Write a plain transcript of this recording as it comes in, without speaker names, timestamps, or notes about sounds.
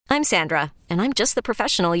I'm Sandra, and I'm just the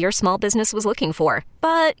professional your small business was looking for.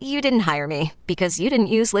 But you didn't hire me because you didn't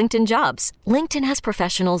use LinkedIn Jobs. LinkedIn has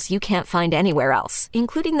professionals you can't find anywhere else,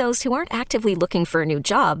 including those who aren't actively looking for a new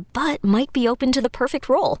job, but might be open to the perfect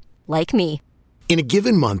role, like me. In a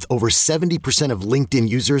given month, over 70% of LinkedIn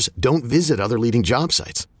users don't visit other leading job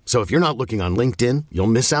sites. So if you're not looking on LinkedIn, you'll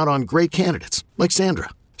miss out on great candidates like Sandra.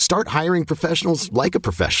 Start hiring professionals like a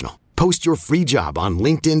professional. Post your free job on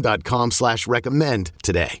linkedin.com/recommend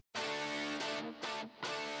today.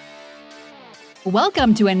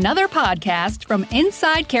 Welcome to another podcast from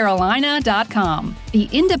InsideCarolina.com, the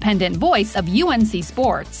independent voice of UNC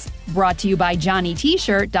sports. Brought to you by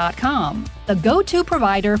JohnnyT-shirt.com, the go-to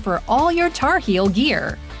provider for all your Tar Heel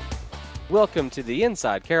gear. Welcome to the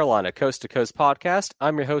Inside Carolina Coast to Coast podcast.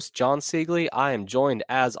 I'm your host, Jon Seiglie. I am joined,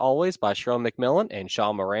 as always, by Sherrell McMillan and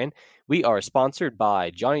Sean Moran. We are sponsored by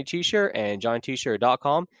Johnny T-shirt and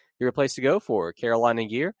JohnnyT-shirt.com. Your place to go for Carolina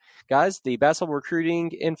gear. Guys, the basketball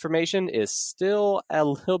recruiting information is still a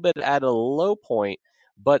little bit at a low point,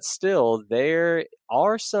 but still there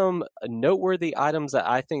are some noteworthy items that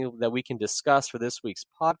I think that we can discuss for this week's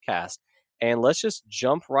podcast. And let's just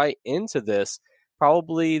jump right into this.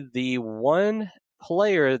 Probably the one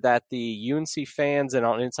player that the UNC fans and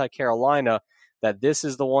on Inside Carolina, that this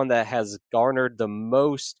is the one that has garnered the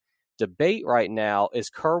most debate right now, is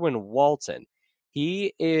Kerwin Walton.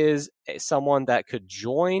 He is someone that could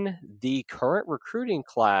join the current recruiting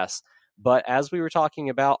class, but as we were talking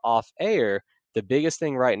about off air, the biggest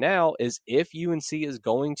thing right now is if UNC is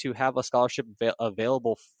going to have a scholarship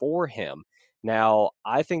available for him. Now,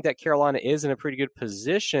 I think that Carolina is in a pretty good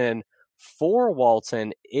position for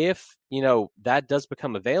Walton if, that does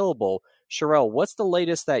become available. Sherrell, what's the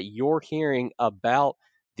latest that you're hearing about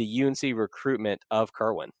the UNC recruitment of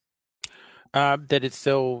Kerwin? That it's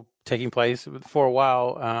still taking place. For a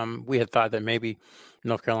while, we had thought that maybe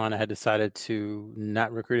North Carolina had decided to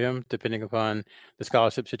not recruit him depending upon the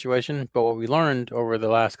scholarship situation. But what we learned over the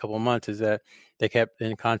last couple of months is that they kept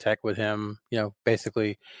in contact with him,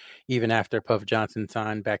 basically even after Puff Johnson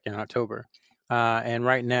signed back in October. And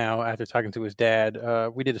right now, after talking to his dad,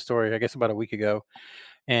 we did a story, I guess, about a week ago,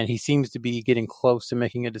 and he seems to be getting close to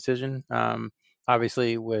making a decision.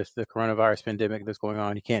 Obviously, with the coronavirus pandemic that's going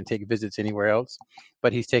on, he can't take visits anywhere else,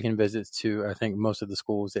 but he's taking visits to, I think, most of the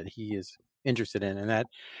schools that he is interested in. And that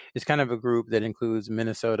is kind of a group that includes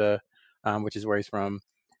Minnesota, which is where he's from,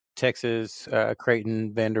 Texas,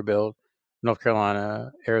 Creighton, Vanderbilt, North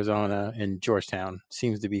Carolina, Arizona, and Georgetown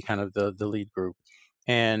seems to be kind of the lead group.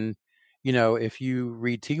 And if you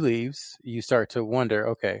read tea leaves, you start to wonder,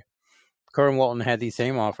 okay, Kerwin Walton had these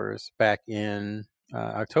same offers back in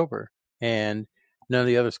October, and none of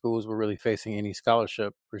the other schools were really facing any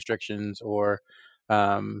scholarship restrictions or,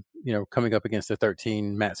 coming up against the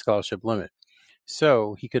 13 MAT scholarship limit.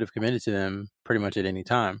 So he could have committed to them pretty much at any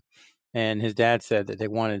time. And his dad said that they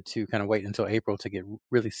wanted to kind of wait until April to get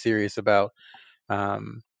really serious about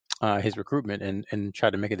his recruitment and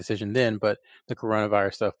try to make a decision then, but the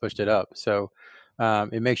coronavirus stuff pushed it up. So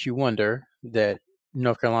it makes you wonder that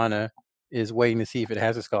North Carolina is waiting to see if it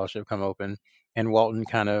has a scholarship come open, and Walton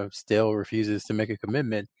kind of still refuses to make a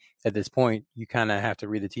commitment. At this point, you kind of have to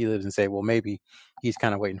read the tea leaves and say, well, maybe he's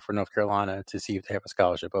kind of waiting for North Carolina to see if they have a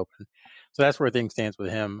scholarship open. So that's where things stands with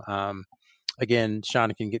him. Again,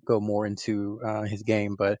 Sean can go more into his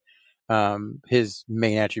game, but his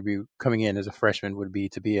main attribute coming in as a freshman would be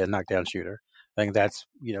to be a knockdown shooter. I think that's,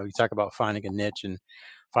 you talk about finding a niche and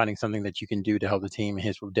finding something that you can do to help the team.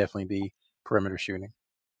 His will definitely be perimeter shooting.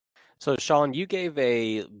 So, Sean, you gave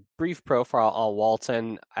a brief profile on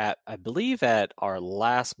Walton, I believe, at our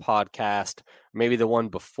last podcast, maybe the one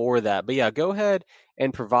before that. But yeah, go ahead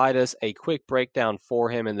and provide us a quick breakdown for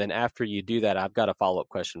him. And then after you do that, I've got a follow-up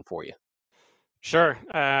question for you. Sure.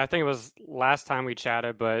 I think it was last time we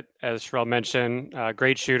chatted, but as Sherrell mentioned,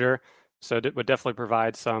 great shooter. So it would definitely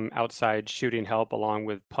provide some outside shooting help along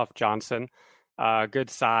with Puff Johnson. Good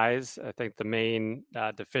size. I think the main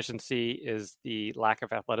deficiency is the lack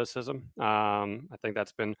of athleticism. I think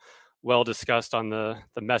that's been well discussed on the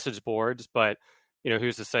message boards, but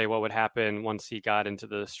who's to say what would happen once he got into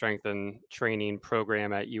the strength and training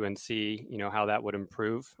program at UNC, how that would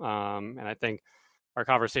improve. And I think our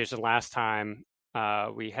conversation last time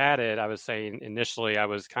we had it, I was saying initially I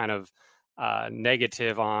was kind of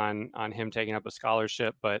negative on him taking up a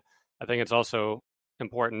scholarship, but I think it's also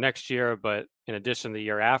important next year, but in addition the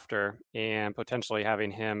year after, and potentially having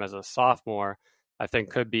him as a sophomore, I think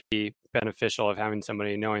could be beneficial of having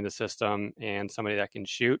somebody knowing the system and somebody that can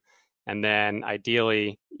shoot. And then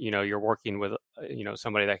ideally, you're working with,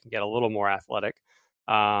 somebody that can get a little more athletic.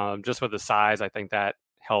 Just with the size, I think that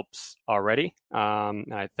helps already.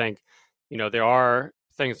 And I think, there are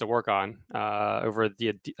things to work on. Over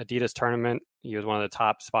the Adidas tournament, he was one of the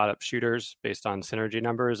top spot-up shooters based on synergy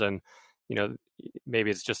numbers. And, maybe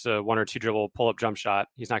it's just a 1 or 2 dribble pull-up jump shot.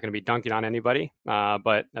 He's not going to be dunking on anybody.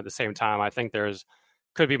 But at the same time, I think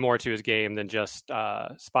could be more to his game than just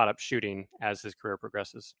spot-up shooting as his career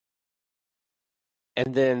progresses.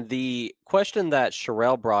 And then the question that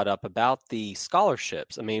Sherrell brought up about the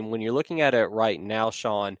scholarships. I mean, when you're looking at it right now,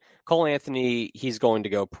 Sean, Cole Anthony, he's going to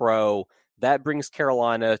go pro. That brings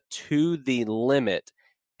Carolina to the limit.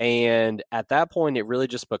 And at that point, it really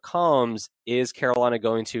just becomes, is Carolina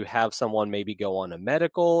going to have someone maybe go on a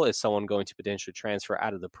medical? Is someone going to potentially transfer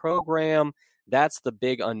out of the program? That's the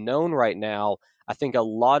big unknown right now. I think a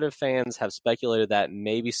lot of fans have speculated that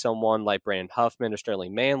maybe someone like Brandon Huffman or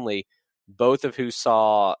Sterling Manley, both of who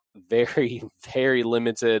saw very, very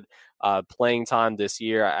limited playing time this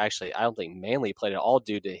year. Actually, I don't think Manley played at all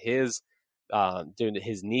due to his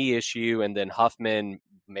knee issue, and then Huffman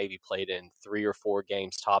maybe played in 3 or 4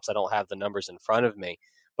 games tops. I don't have the numbers in front of me.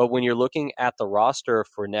 But when you're looking at the roster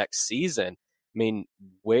for next season, I mean,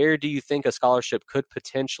 where do you think a scholarship could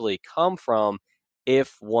potentially come from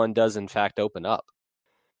if one does in fact open up?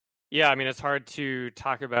 Yeah, I mean, it's hard to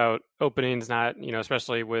talk about openings, not,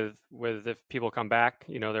 especially with if people come back,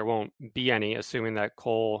 there won't be any, assuming that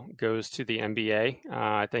Cole goes to the NBA.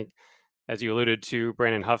 I think, as you alluded to,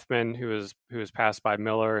 Brandon Huffman, who was passed by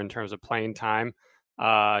Miller in terms of playing time,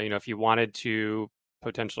 if you wanted to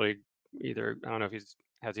potentially either, I don't know if he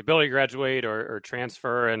has the ability to graduate or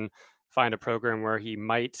transfer and find a program where he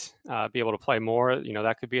might be able to play more,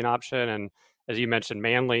 that could be an option. And as you mentioned,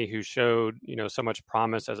 Manley, who showed, so much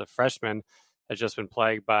promise as a freshman, has just been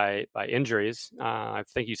plagued by injuries. I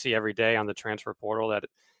think you see every day on the transfer portal that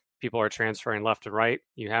people are transferring left and right.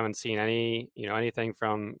 You haven't seen anything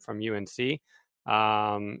from UNC.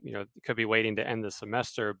 Could be waiting to end the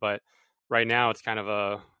semester, but right now it's kind of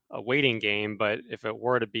a waiting game. But if it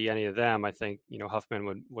were to be any of them, I think,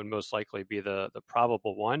 Huffman would most likely be the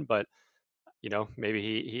probable one. But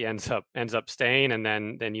maybe he ends up staying, and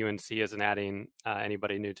then UNC isn't adding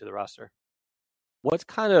anybody new to the roster. What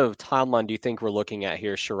kind of timeline do you think we're looking at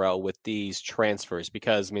here, Sherrell, with these transfers?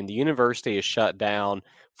 Because, I mean, the university is shut down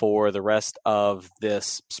for the rest of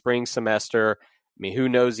this spring semester. I mean, who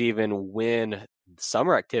knows even when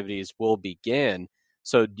summer activities will begin?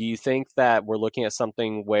 So do you think that we're looking at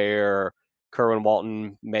something where Kerwin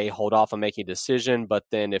Walton may hold off on making a decision, but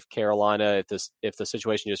then if Carolina, if the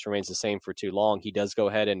situation just remains the same for too long, he does go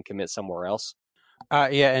ahead and commit somewhere else?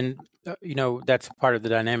 Yeah, and that's part of the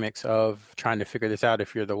dynamics of trying to figure this out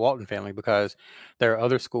if you're the Walton family, because there are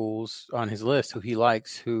other schools on his list who he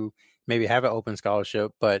likes who maybe have an open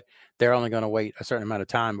scholarship, but they're only going to wait a certain amount of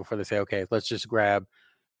time before they say, okay, let's just grab,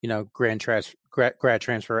 grad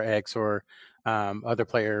transfer X or other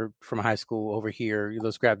player from high school over here.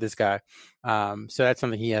 Let's grab this guy. So that's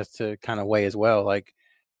something he has to kind of weigh as well, like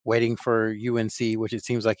waiting for UNC, which it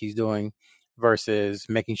seems like he's doing, versus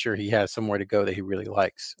making sure he has somewhere to go that he really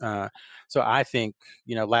likes. So I think,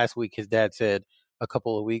 last week his dad said a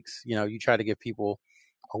couple of weeks, you try to give people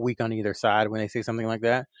a week on either side when they say something like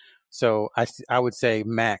that. So I would say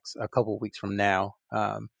max a couple of weeks from now,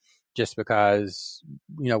 just because,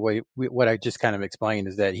 what I just kind of explained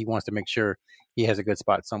is that he wants to make sure he has a good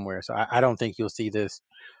spot somewhere. So I don't think you'll see this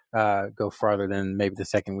go farther than maybe the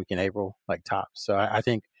second week in April, like tops. So I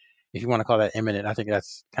think if you want to call that imminent, I think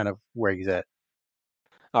that's kind of where he's at.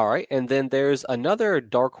 All right. And then there's another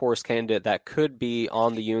dark horse candidate that could be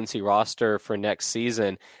on the UNC roster for next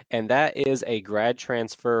season, and that is a grad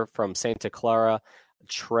transfer from Santa Clara,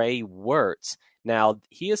 Trey Wirtz. Now,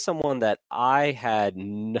 he is someone that I had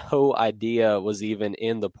no idea was even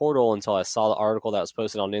in the portal until I saw the article that was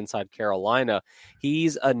posted on Inside Carolina.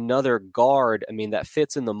 He's another guard, that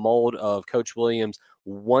fits in the mold of Coach Williams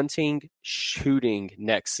wanting shooting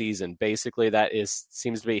next season. Basically, that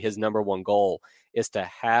seems to be his number one goal, is to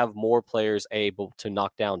have more players able to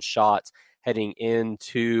knock down shots heading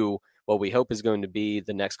into what we hope is going to be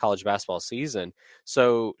the next college basketball season.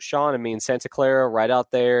 So, Sean, Santa Clara, right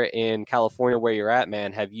out there in California where you're at,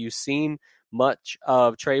 man, have you seen much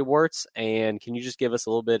of Trey Wirtz? And can you just give us a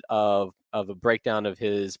little bit of a breakdown of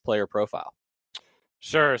his player profile?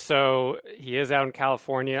 Sure. So he is out in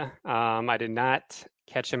California. I did not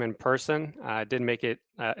catch him in person. I did make it,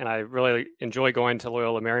 and I really enjoy going to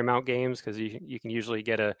Loyola Marymount games because you can usually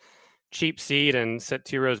get a cheap seat and sit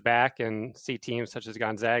 2 rows back and see teams such as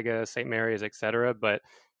Gonzaga, St. Mary's, etc. But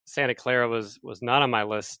Santa Clara was not on my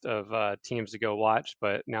list of teams to go watch.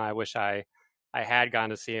 But now I wish I had gone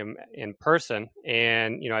to see him in person.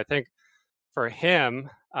 And I think for him,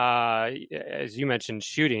 as you mentioned,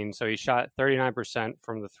 shooting. So he shot 39%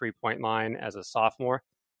 from the 3-point line as a sophomore.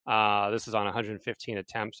 This is on 115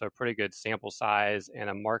 attempts, so a pretty good sample size and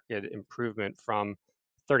a marked improvement from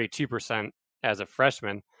 32% as a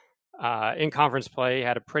freshman. In conference play, he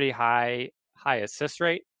had a pretty high assist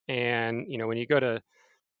rate, and when you go to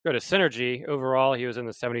Synergy, overall he was in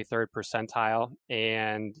the 73rd percentile,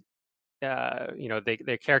 and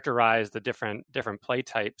they characterize the different play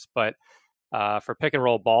types, but for pick and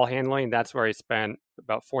roll ball handling, that's where he spent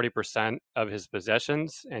about 40% of his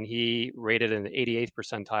possessions, and he rated in the 88th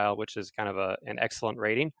percentile, which is kind of an excellent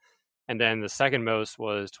rating. And then the second most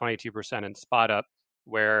was 22% in spot up,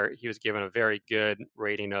 where he was given a very good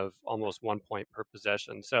rating of almost 1 point per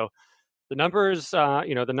possession. So the numbers,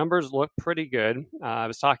 the numbers look pretty good. I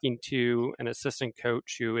was talking to an assistant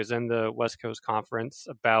coach who is in the West Coast Conference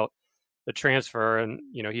about the transfer, and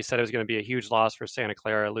he said it was going to be a huge loss for Santa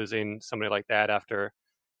Clara losing somebody like that after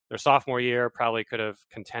their sophomore year. Probably could have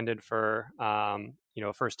contended for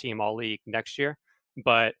first team all league next year,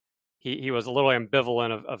 but he was a little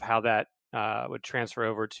ambivalent of how that would transfer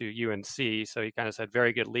over to UNC. So he kind of said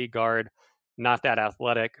very good league guard, not that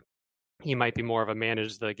athletic. He might be more of a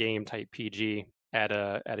manage the game type PG at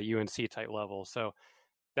a UNC type level. So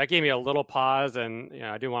that gave me a little pause, and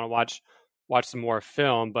I do want to watch some more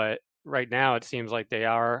film, but right now it seems like they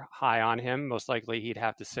are high on him. Most likely he'd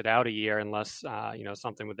have to sit out a year unless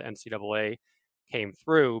something with the NCAA came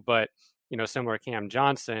through. But similar to Cam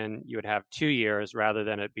Johnson, you would have 2 years rather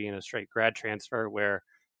than it being a straight grad transfer where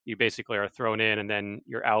you basically are thrown in and then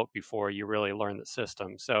you're out before you really learn the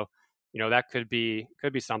system. So that could be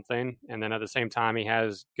something. And then at the same time, he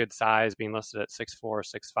has good size, being listed at 6'4",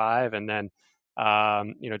 6'5", and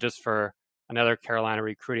then just for another Carolina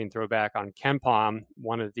recruiting throwback on KenPom,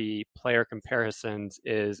 one of the player comparisons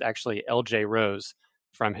is actually LJ Rose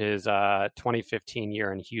from his 2015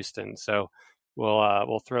 year in Houston. So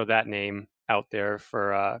we'll throw that name out there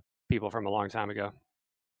for people from a long time ago.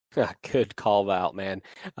 Good call out, man.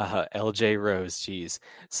 LJ Rose, geez.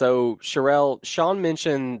 So, Sherrell, Sean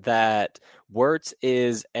mentioned that Wirtz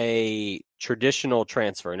is a traditional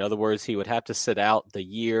transfer. In other words, he would have to sit out the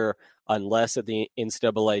year unless the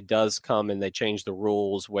NCAA does come and they change the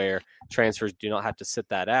rules where transfers do not have to sit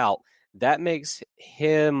that out. That makes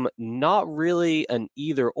him not really an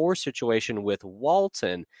either-or situation with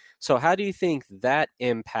Walton. So how do you think that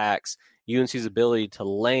impacts UNC's ability to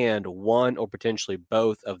land one or potentially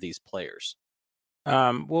both of these players?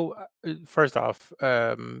 First off,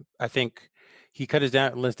 I think he cut his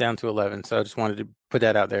list down to 11. So I just wanted to put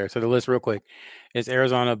that out there. So the list real quick is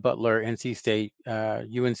Arizona, Butler, NC State,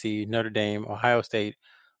 UNC, Notre Dame, Ohio State,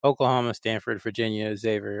 Oklahoma, Stanford, Virginia,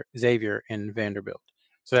 Xavier, and Vanderbilt.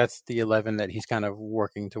 So that's the 11 that he's kind of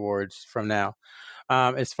working towards from now.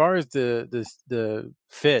 As far as the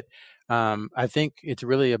fit, I think it's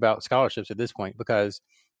really about scholarships at this point, because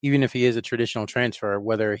even if he is a traditional transfer,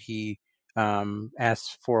 whether he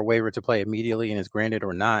asks for a waiver to play immediately and is granted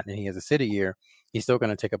or not, and he has a city year, he's still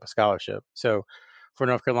going to take up a scholarship. So for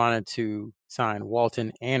North Carolina to sign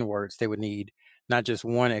Walton and Wirtz, they would need not just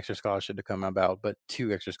one extra scholarship to come about, but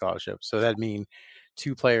 2 extra scholarships. So that'd mean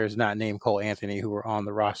 2 players not named Cole Anthony, who were on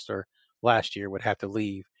the roster last year, would have to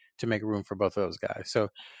leave to make room for both of those guys. So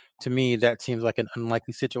to me, that seems like an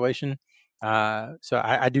unlikely situation. So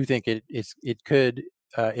I do think it could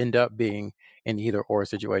end up being an either or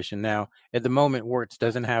situation. Now, at the moment, Wirtz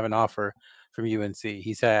doesn't have an offer from UNC.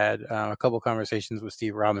 He's had a couple of conversations with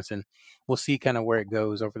Steve Robinson. We'll see kind of where it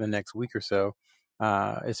goes over the next week or so,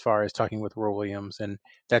 as far as talking with Roy Williams. And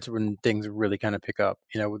that's when things really kind of pick up.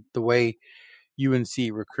 The way UNC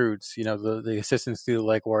recruits, the assistants do the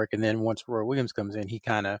legwork. And then once Roy Williams comes in, he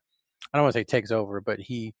kind of, I don't want to say takes over, but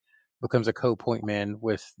he becomes a co-point man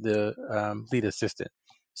with the lead assistant.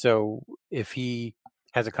 So if he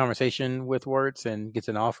has a conversation with Wirtz and gets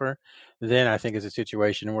an offer, then I think it's a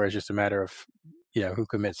situation where it's just a matter of, who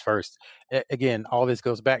commits first. Again, all this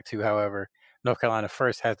goes back to, however, North Carolina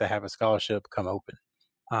first has to have a scholarship come open.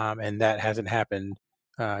 And that hasn't happened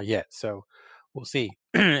yet. So we'll see.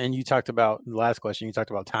 And you talked about the last question, you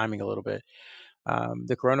talked about timing a little bit.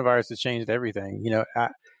 The coronavirus has changed everything.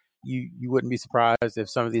 You wouldn't be surprised if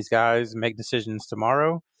some of these guys make decisions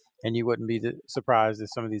tomorrow, and you wouldn't be surprised if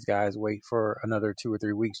some of these guys wait for another 2 or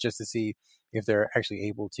 3 weeks just to see if they're actually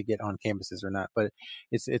able to get on campuses or not. But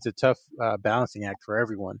it's a tough balancing act for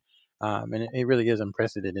everyone. And it really is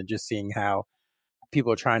unprecedented just seeing how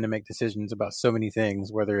people are trying to make decisions about so many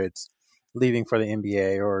things, whether it's leaving for the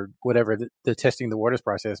NBA or whatever. The testing the waters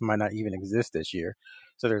process might not even exist this year.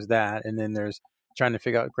 So there's that. And then there's trying to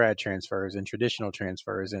figure out grad transfers and traditional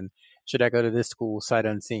transfers, and should I go to this school sight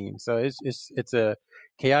unseen? So it's a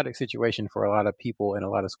chaotic situation for a lot of people in a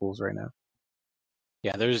lot of schools right now.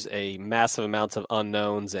 Yeah, there's a massive amounts of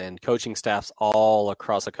unknowns, and coaching staffs all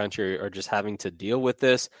across the country are just having to deal with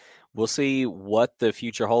this. We'll see what the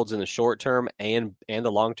future holds in the short term and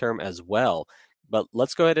the long term as well. But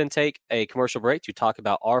let's go ahead and take a commercial break to talk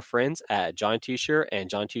about our friends at Jon T-Shirt and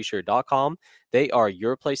JonT-Shirt.com. They are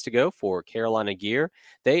your place to go for Carolina gear.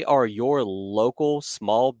 They are your local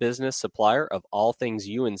small business supplier of all things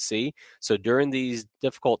UNC. So during these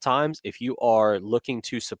difficult times, if you are looking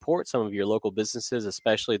to support some of your local businesses,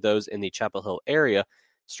 especially those in the Chapel Hill area,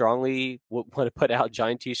 strongly want to put out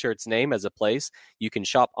Giant T-Shirt's name as a place. You can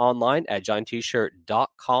shop online at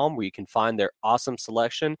JonT-Shirt.com, where you can find their awesome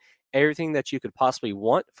selection, everything that you could possibly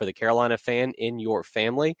want for the Carolina fan in your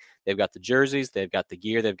family. They've got the jerseys, they've got the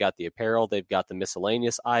gear, they've got the apparel, they've got the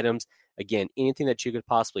miscellaneous items. Again, anything that you could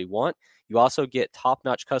possibly want. You also get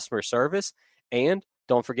top-notch customer service, and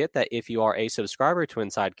don't forget that if you are a subscriber to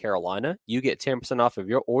Inside Carolina, you get 10% off of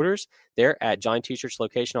your orders there at Giant T-Shirt's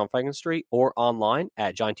location on Franklin Street or online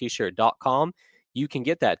at JohnT-Shirt.com. You can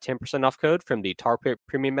get that 10% off code from the Tar Pit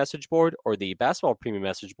Premium Message Board or the Basketball Premium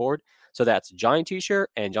Message Board. So that's Giant T-Shirt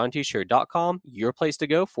and JohnT-Shirt.com, your place to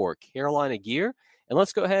go for Carolina gear. And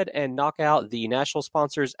let's go ahead and knock out the national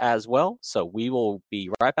sponsors as well. So we will be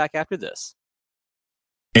right back after this.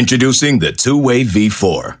 Introducing the two-way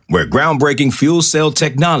V4, where groundbreaking fuel cell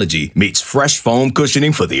technology meets fresh foam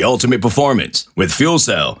cushioning for the ultimate performance. With fuel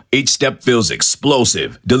cell, each step feels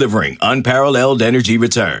explosive, delivering unparalleled energy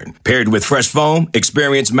return. Paired with fresh foam,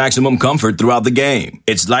 experience maximum comfort throughout the game.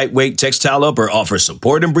 Its lightweight textile upper offers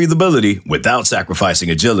support and breathability without sacrificing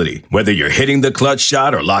agility. Whether you're hitting the clutch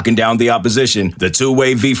shot or locking down the opposition, the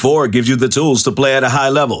two-way V4 gives you the tools to play at a high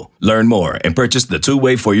level. Learn more and purchase the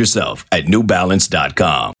two-way for yourself at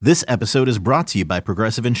NewBalance.com. This episode is brought to you by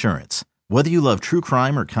Progressive Insurance. Whether you love true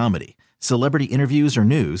crime or comedy, celebrity interviews or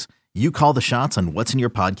news, you call the shots on what's in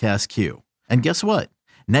your podcast queue. And guess what?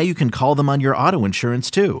 Now you can call them on your auto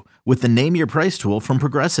insurance too with the Name Your Price tool from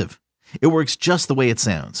Progressive. It works just the way it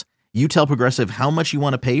sounds. You tell Progressive how much you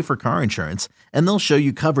want to pay for car insurance, and they'll show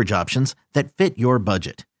you coverage options that fit your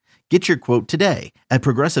budget. Get your quote today at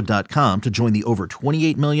Progressive.com to join the over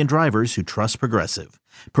 28 million drivers who trust Progressive.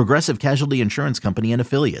 Progressive Casualty Insurance Company and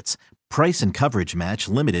Affiliates. Price and coverage match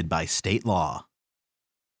limited by state law.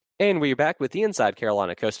 And we're back with the Inside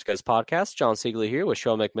Carolina Coast to Coast podcast. Jon Seiglie here with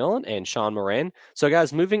Sherrell McMillan and Sean Moran. So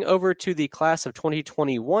guys, moving over to the class of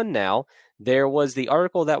 2021 now, there was the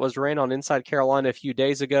article that was ran on Inside Carolina a few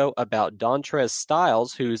days ago about Dontrez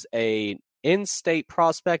Styles, who's a in-state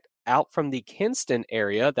prospect out from the Kinston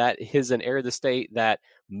area. That is an area of the state that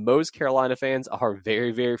most Carolina fans are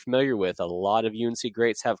very, very familiar with. A lot of UNC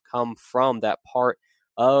greats have come from that part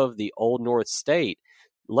of the Old North State.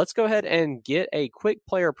 Let's go ahead and get a quick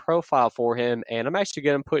player profile for him. And I'm actually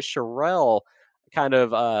going to put Sherrell kind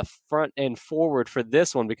of front and forward for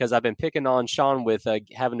this one because I've been picking on Sean with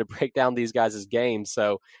having to break down these guys' games.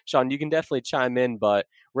 So, Sean, you can definitely chime in. But,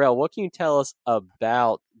 Rel, what can you tell us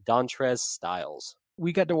about Dontrez Styles?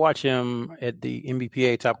 We got to watch him at the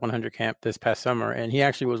MBPA Top 100 camp this past summer, and he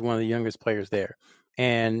actually was one of the youngest players there.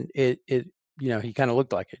 And it he kind of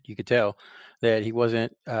looked like it. You could tell that he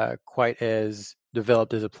wasn't quite as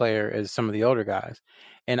developed as a player as some of the older guys.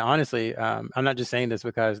 And honestly, I'm not just saying this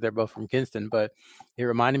because they're both from Kinston, but it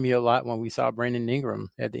reminded me a lot when we saw Brandon Ingram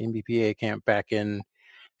at the MBPA camp back in,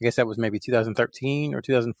 I guess that was maybe 2013 or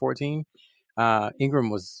 2014.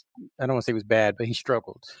 Ingram was, I don't want to say he was bad, but he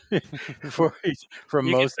struggled for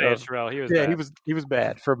most of it. He was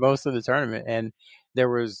bad for most of the tournament. And there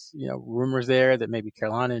was, rumors there that maybe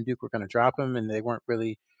Carolina and Duke were going to drop him and they weren't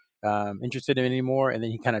really interested in him anymore. And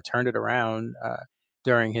then he kind of turned it around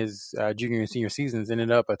during his junior and senior seasons, ended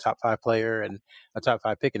up a top 5 player and a top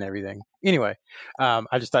 5 pick and everything. Anyway,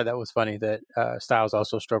 I just thought that was funny that Styles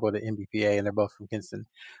also struggled at MBPA and they're both from Kinston.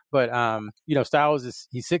 But, Styles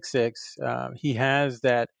he's 6'6". He has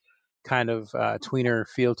that kind of tweener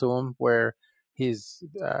feel to him where his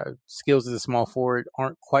skills as a small forward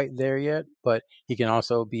aren't quite there yet, but he can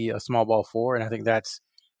also be a small ball 4. And I think that's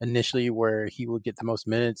initially where he would get the most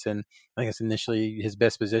minutes, and I think it's initially his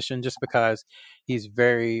best position just because he's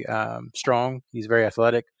very strong, he's very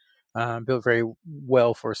athletic, built very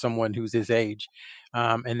well for someone who's his age,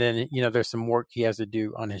 and then there's some work he has to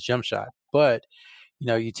do on his jump shot, but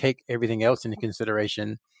you take everything else into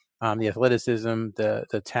consideration, the athleticism,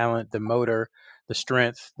 the talent, the motor, the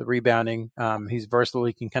strength, the rebounding. He's versatile.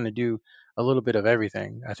 He can kind of do a little bit of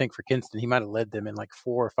everything. I think for Kinston, he might have led them in like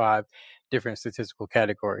 4 or 5 different statistical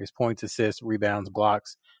categories: points, assists, rebounds,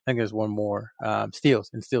 blocks. I think there's one more, steals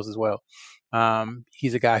as well.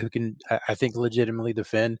 He's a guy who can, I think, legitimately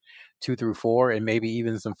defend 2 through 4 and maybe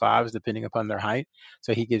even some 5s depending upon their height.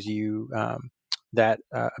 So he gives you that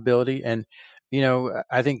ability. And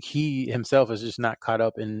I think he himself is just not caught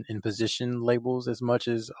up in position labels as much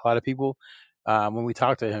as a lot of people. When we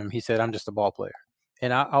talked to him, he said, "I'm just a ball player."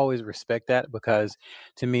 And I always respect that, because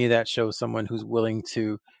to me, that shows someone who's willing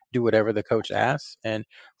to do whatever the coach asks. And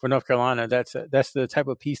for North Carolina, that's the type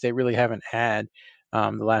of piece they really haven't had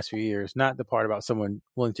the last few years. Not the part about someone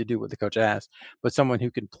willing to do what the coach asks, but someone who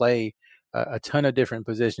can play a ton of different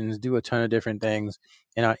positions, do a ton of different things,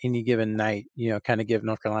 and on any given night, kind of give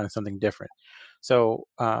North Carolina something different. So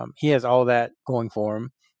he has all that going for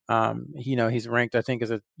him. He's ranked, I think, as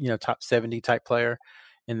a top 70 type player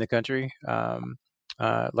in the country.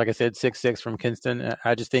 Like I said, 6'6" from Kinston.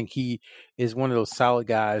 I just think he is one of those solid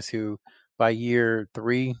guys who, by year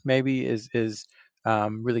 3, maybe is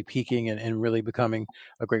really peaking and really becoming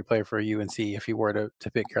a great player for UNC if he were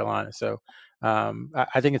to pick Carolina. So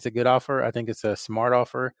I think it's a good offer. I think it's a smart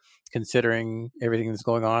offer considering everything that's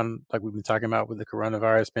going on, like we've been talking about with the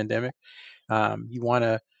coronavirus pandemic. You want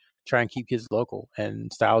to try and keep kids local,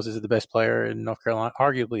 and Styles is the best player in North Carolina,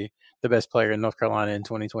 arguably the best player in North Carolina in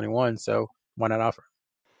 2021. So why not offer?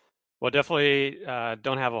 Well, definitely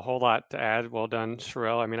don't have a whole lot to add. Well done,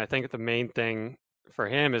 Sherrell. I mean, I think the main thing for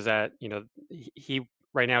him is that, he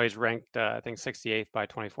right now he's ranked, I think 68th by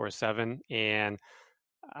 24/7. And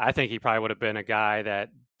I think he probably would have been a guy that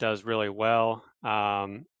does really well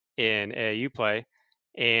in AAU play.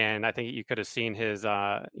 And I think you could have seen his,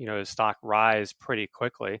 his stock rise pretty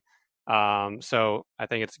quickly. So I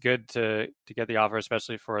think it's good to get the offer,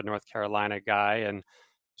 especially for a North Carolina guy. And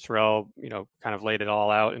Sherrell, kind of laid it all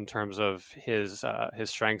out in terms of his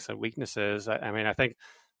strengths and weaknesses. I mean, I think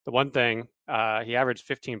the one thing, he averaged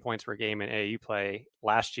 15 points per game in AAU play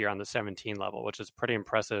last year on the 17 level, which is pretty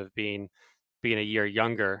impressive being a year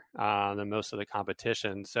younger than most of the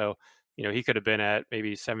competition. So, he could have been at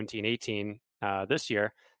maybe 17, 18 this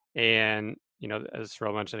year. And, as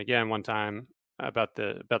Sherrell mentioned again one time about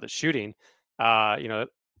the shooting,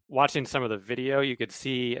 watching some of the video, you could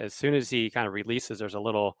see as soon as he kind of releases, there's a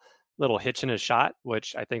little hitch in his shot,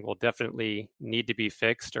 which I think will definitely need to be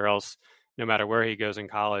fixed, or else no matter where he goes in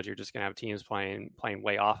college, you're just going to have teams playing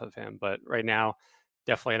way off of him. But right now,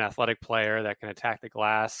 definitely an athletic player that can attack the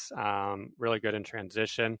glass, really good in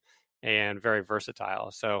transition, and very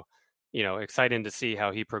versatile. So, exciting to see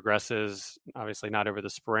how he progresses. Obviously not over the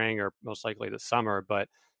spring or most likely the summer, but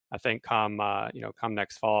I think come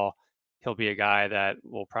next fall, he'll be a guy that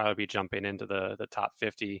will probably be jumping into the top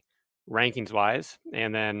 50 rankings wise.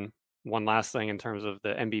 And then one last thing in terms of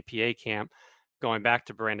the NBPA camp, going back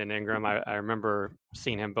to Brandon Ingram, I remember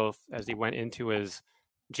seeing him both as he went into his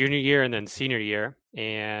junior year and then senior year.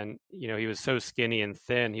 And, he was so skinny and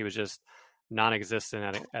thin, he was just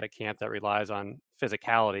non-existent at a camp that relies on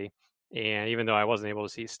physicality. And even though I wasn't able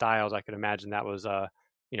to see Styles, I could imagine that was,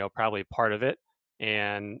 probably part of it.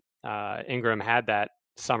 And Ingram had that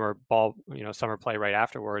summer play right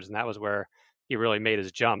afterwards, and that was where he really made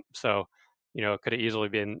his jump. So, it could have easily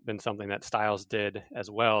been something that Styles did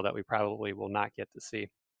as well that we probably will not get to see.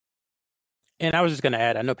 And I was just going to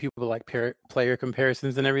add, I know people like player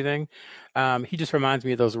comparisons and everything. He just reminds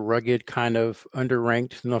me of those rugged, kind of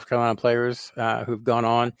underranked North Carolina players who've gone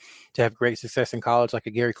on to have great success in college, like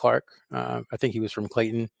a Gary Clark. I think he was from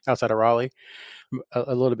Clayton, outside of Raleigh.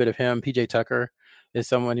 A little bit of him. PJ Tucker is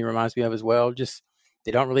someone he reminds me of as well. Just,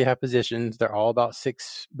 they don't really have positions. They're all about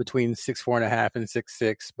between 6'4.5" and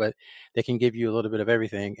 6'6", but they can give you a little bit of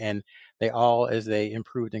everything. And they all, as they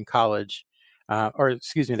improved in college,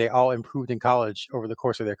 they all improved in college over the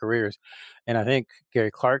course of their careers. And I think Gary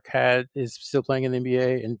Clark is still playing in the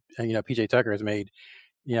NBA, and PJ Tucker has made,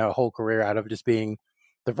 a whole career out of just being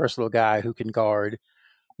the versatile guy who can guard,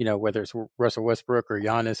 whether it's Russell Westbrook or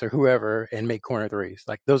Giannis or whoever, and make corner threes.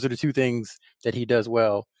 Like, those are the two things that he does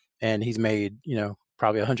well. And he's made,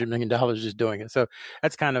 probably $100 million just doing it. So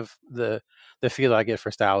that's kind of the feel I get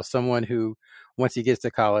for Styles. Someone who, once he gets to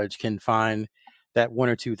college, can find that one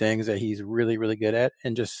or two things that he's really, really good at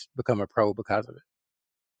and just become a pro because of it.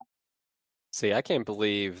 See, I can't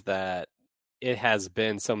believe that it has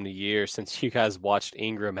been so many years since you guys watched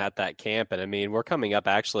Ingram at that camp. And I mean, we're coming up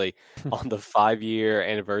actually on the 5-year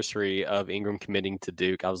anniversary of Ingram committing to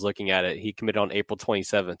Duke. I was looking at it. He committed on April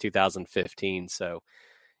 27th, 2015. So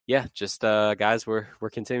yeah, just guys, we're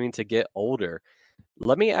continuing to get older.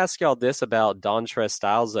 Let me ask y'all this about Dontrez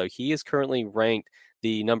Styles, though. He is currently ranked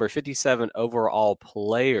the number 57 overall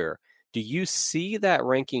player Do you see that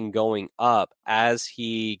ranking going up as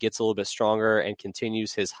he gets a little bit stronger and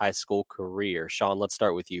continues his high school career? Sean, let's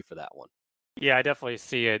start with you for that one. Yeah, I definitely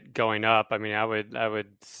see it going up. I mean, I would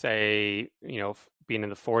say, being in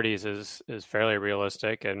the 40s is fairly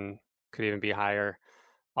realistic and could even be higher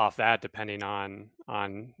off that depending on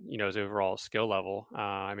his overall skill level.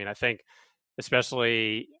 I mean, I think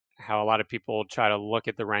especially how a lot of people try to look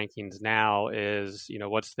at the rankings now is,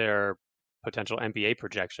 what's their potential NBA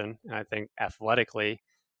projection? And I think athletically,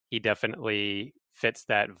 he definitely fits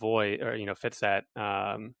that void, or fits that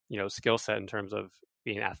skill set in terms of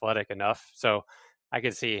being athletic enough. So I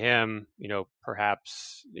could see him,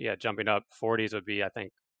 perhaps jumping up 40s would be, I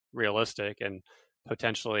think, realistic, and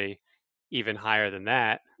potentially even higher than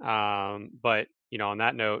that. But on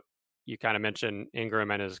that note, you kind of mentioned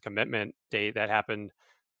Ingram and his commitment date that happened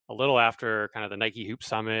a little after kind of the Nike Hoop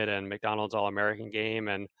Summit and McDonald's All-American game.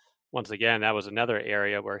 And once again, that was another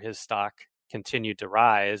area where his stock continued to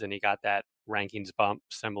rise, and he got that rankings bump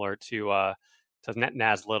similar to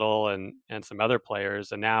Naz Little and some other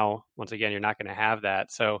players. And now, once again, you're not going to have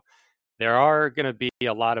that. So there are going to be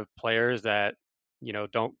a lot of players that,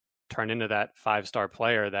 don't turn into that 5-star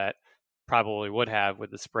player that probably would have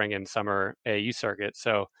with the spring and summer AAU circuit.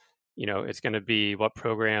 So, it's going to be what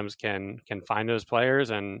programs can find those players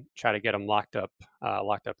and try to get them locked up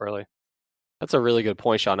early. That's a really good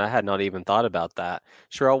point, Sean. I had not even thought about that.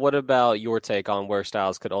 Sherrell, what about your take on where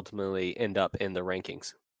Styles could ultimately end up in the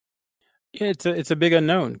rankings? Yeah, it's a big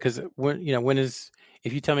unknown, because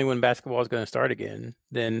if you tell me when basketball is going to start again,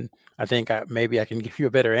 then I think maybe I can give you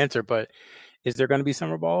a better answer. But is there going to be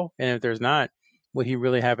summer ball? And if there's not, will he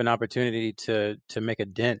really have an opportunity to make a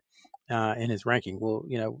dent in his ranking?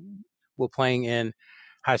 Will playing in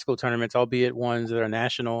high school tournaments, albeit ones that are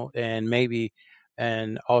national, and maybe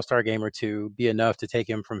an all-star game or two, be enough to take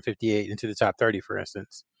him from 58 into the top 30, for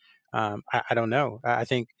instance? I don't know. I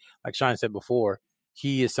think, like Sean said before,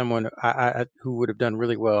 he is someone who would have done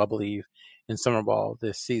really well, I believe, in summer ball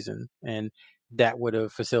this season, and that would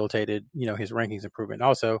have facilitated, his rankings improvement.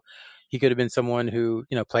 Also, he could have been someone who,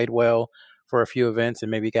 played well for a few events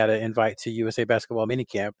and maybe got an invite to USA Basketball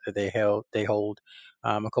minicamp that they hold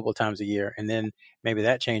a couple of times a year, and then maybe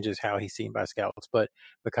that changes how he's seen by scouts. But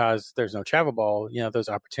because there's no travel ball, those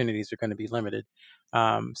opportunities are going to be limited.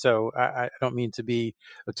 So I don't mean to be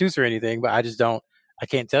obtuse or anything, but I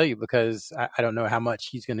can't tell you, because I don't know how much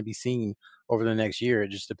he's going to be seen over the next year. It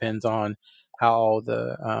just depends on how all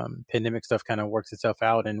the pandemic stuff kind of works itself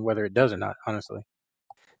out and whether it does or not, honestly.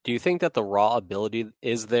 Do you think that the raw ability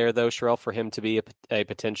is there, though, Sherrell, for him to be a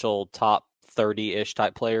potential top 30-ish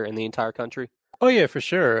type player in the entire country? Oh, yeah, for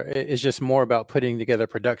sure. It's just more about putting together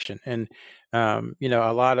production. And, a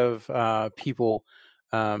lot of people,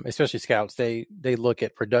 especially scouts, they look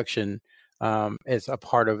at production as a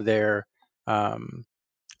part of their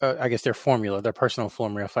I guess their personal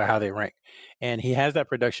formula for how they rank. And he has that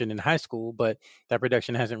production in high school, but that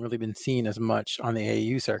production hasn't really been seen as much on the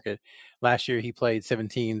AAU circuit. Last year, he played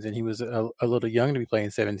 17s, and he was a little young to be playing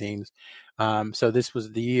 17s. So this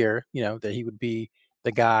was the year, that he would be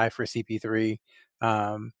the guy for CP3,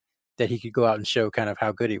 that he could go out and show kind of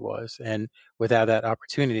how good he was. And without that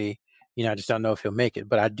opportunity, I just don't know if he'll make it.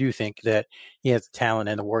 But I do think that he has the talent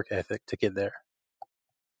and the work ethic to get there.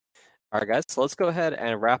 All right, guys, so let's go ahead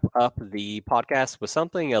and wrap up the podcast with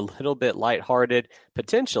something a little bit lighthearted.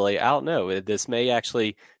 Potentially, I don't know, this may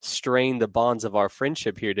actually strain the bonds of our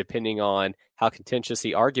friendship here, depending on how contentious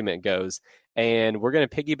the argument goes. And we're going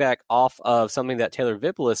to piggyback off of something that Taylor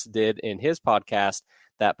Vipolis did in his podcast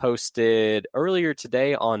that posted earlier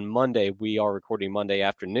today on Monday. We are recording Monday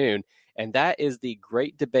afternoon. And that is the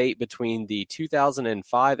great debate between the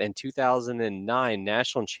 2005 and 2009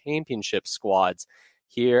 national championship squads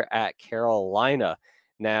here at Carolina.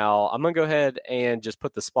 Now, I'm going to go ahead and just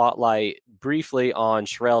put the spotlight briefly on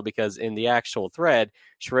Sherrell, because in the actual thread,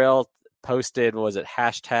 Sherrell posted, was it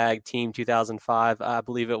hashtag Team 2005, I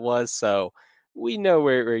believe it was. So we know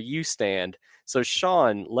where you stand. So,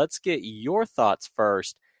 Sean, let's get your thoughts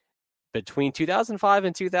first. Between 2005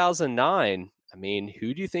 and 2009, I mean,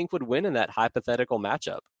 who do you think would win in that hypothetical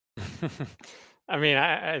matchup? I mean,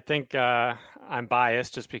 I think I'm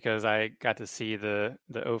biased just because I got to see the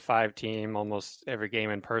 05 team almost every game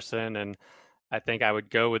in person. And I think I would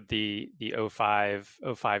go with the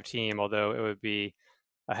 05 team, although it would be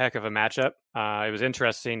a heck of a matchup. It was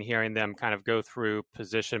interesting hearing them kind of go through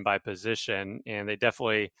position by position, and they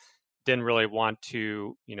definitely didn't really want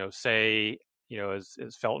to, say,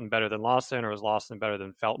 is Felton better than Lawson, or is Lawson better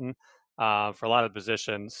than Felton for a lot of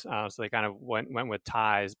positions. So they kind of went with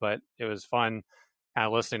ties, but it was fun kind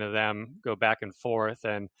of listening to them go back and forth.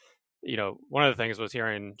 And one of the things was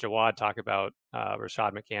hearing Jawad talk about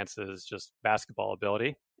Rashad McCantz's just basketball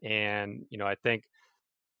ability. And, I think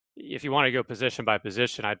if you want to go position by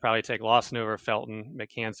position, I'd probably take Lawson over Felton,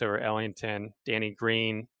 McCants over Ellington, Danny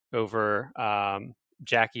Green over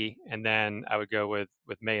Jackie, and then I would go with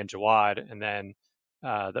May and Jawad, and then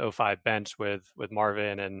the 05 bench with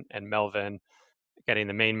Marvin and Melvin getting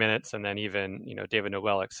the main minutes, and then even David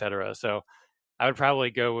Noel, etc. So I would probably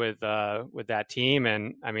go with that team.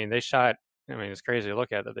 And I mean, they shot. I mean, it's crazy to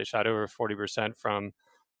look at that. They shot over 40% from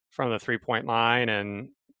the 3-point line, and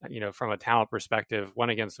from a talent perspective, went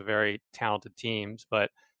against a very talented teams. But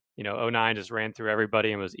 09 just ran through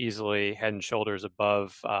everybody and was easily head and shoulders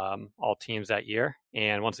above all teams that year.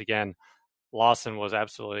 And once again, Lawson was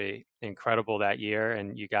absolutely incredible that year,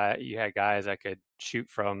 and you had guys that could shoot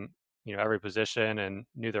from every position and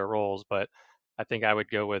knew their roles. But I think I would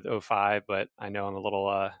go with 05, but I know I'm a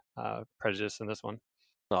little prejudiced in this one.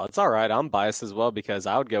 Well, it's all right. I'm biased as well because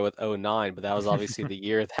I would go with 09, but that was obviously the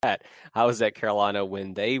year that I was at Carolina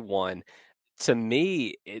when they won. To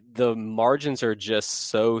me, the margins are just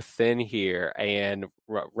so thin here. And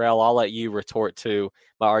Rel, I'll let you retort to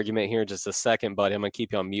my argument here in just a second, but I'm going to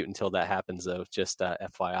keep you on mute until that happens, though, just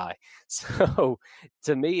FYI. So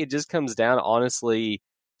to me, it just comes down, honestly,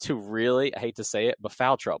 to really, I hate to say it, but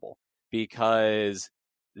foul trouble, because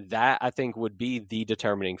that I think would be the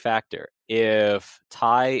determining factor. If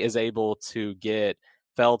Ty is able to get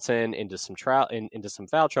Felton into some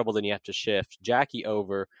foul trouble, then you have to shift Jackie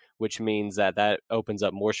over, which means that opens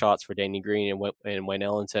up more shots for Danny Green and Wayne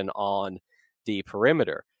Ellington on the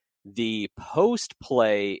perimeter. The post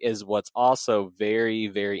play is what's also very,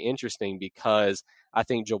 very interesting, because I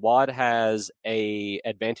think Jawad has a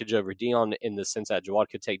advantage over Dion in the sense that Jawad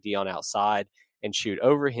could take Dion outside and shoot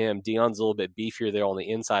over him. Dion's a little bit beefier there on the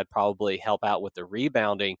inside, probably help out with the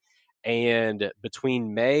rebounding. And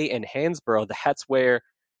between May and Hansborough, that's where,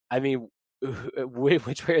 I mean,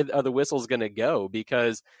 which way are the whistles going to go?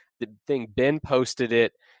 Because the thing, Ben posted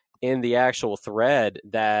it in the actual thread,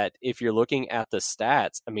 that if you're looking at the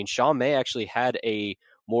stats, I mean, Sean May actually had a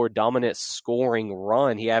more dominant scoring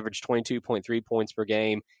run. He averaged 22.3 points per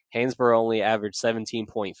game. Hansborough only averaged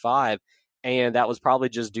 17.5. And that was probably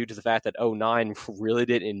just due to the fact that 09 really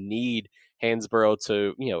didn't need Hansborough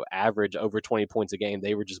to, average over 20 points a game.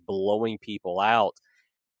 They were just blowing people out.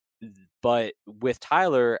 But with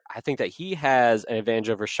Tyler, I think that he has an advantage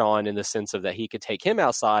over Sean in the sense of that he could take him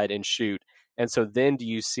outside and shoot. And so then do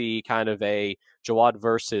you see kind of a Jawad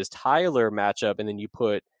versus Tyler matchup, and then you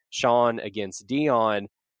put Sean against Dion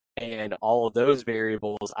and all of those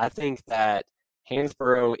variables? I think that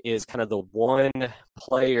Hansborough is kind of the one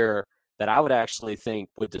player that I would actually think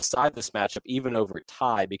would decide this matchup even over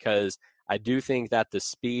Ty, because I do think that the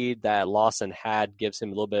speed that Lawson had gives him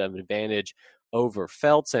a little bit of an advantage over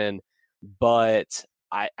Felton. But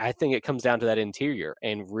I think it comes down to that interior,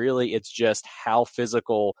 and really it's just how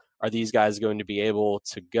physical are these guys going to be able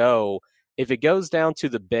to go. If it goes down to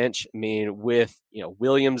the bench, I mean, with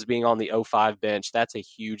Williams being on the 05 bench, that's a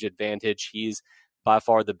huge advantage. He's by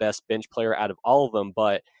far the best bench player out of all of them.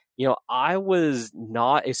 But I was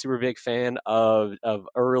not a super big fan of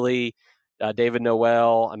early David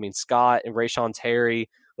Noel. I mean, Scott and Rayshon Terry,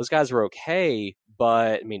 those guys were okay.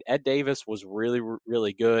 But, I mean, Ed Davis was really,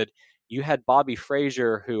 really good. You had Bobby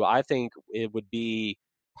Frazier, who I think it would be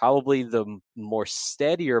probably the more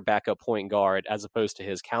steadier backup point guard as opposed to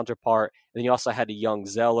his counterpart. And then you also had a young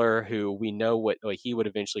Zeller, who we know what he would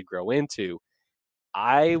eventually grow into.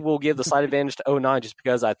 I will give the slight advantage to 09 just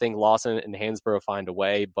because I think Lawson and Hansborough find a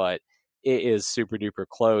way, but it is super duper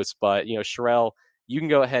close. But, Sherrell, you can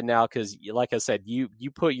go ahead now because, like I said, you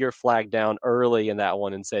put your flag down early in that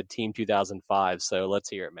one and said Team 2005. So let's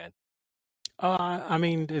hear it, man. I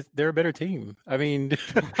mean, they're a better team. I mean,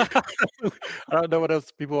 I don't know what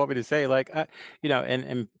else people want me to say. Like,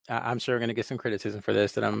 and I'm sure I'm going to get some criticism for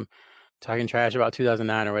this, that I'm talking trash about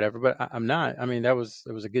 2009 or whatever, but I'm not. I mean, it was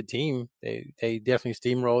a good team. They definitely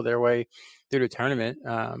steamrolled their way through the tournament.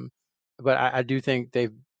 But I do think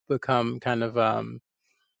they've become kind of, I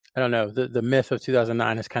don't know, the myth of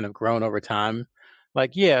 2009 has kind of grown over time.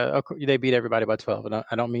 Like, yeah, they beat everybody by 12. And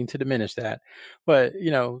I don't mean to diminish that, but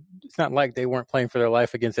it's not like they weren't playing for their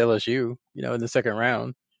life against LSU, in the second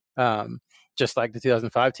round. Just like the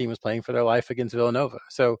 2005 team was playing for their life against Villanova.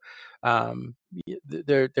 So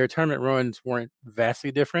their tournament runs weren't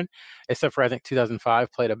vastly different, except for I think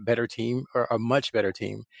 2005 played a better team, or a much better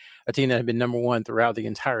team, a team that had been number one throughout the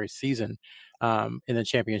entire season in the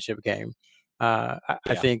championship game. I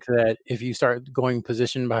think that if you start going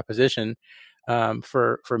position by position,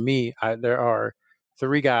 for me, there are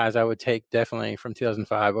three guys I would take definitely from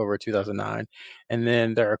 2005 over 2009. And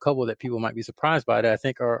then there are a couple that people might be surprised by that I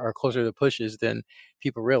think are closer to pushes than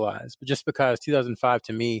people realize. But just because 2005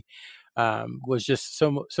 to me was just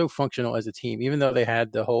so functional as a team, even though they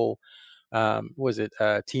had the whole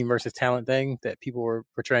team versus talent thing that people were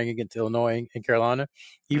portraying against Illinois and Carolina,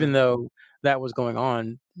 even though that was going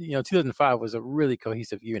on, 2005 was a really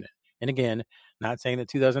cohesive unit. And again, not saying that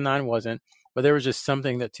 2009 wasn't, but there was just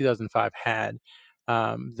something that 2005 had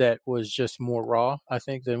that was just more raw, I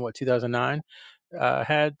think, than what 2009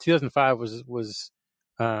 had. 2005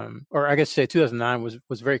 or I guess say 2009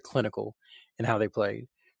 was very clinical in how they played.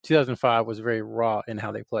 2005 was very raw in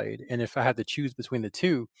how they played. And if I had to choose between the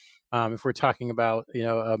two, if we're talking about,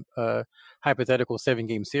 a hypothetical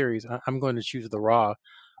 7-game series, I'm going to choose the raw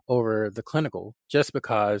over the clinical, just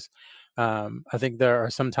because I think there are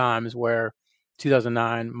some times where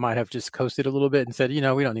 2009 might have just coasted a little bit and said, we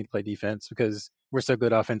don't need to play defense because we're so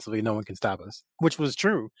good offensively, no one can stop us, which was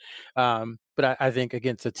true. But I think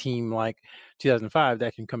against a team like 2005,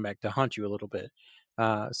 that can come back to haunt you a little bit.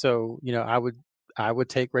 So, I would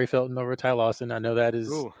take Ray Felton over Ty Lawson. I know that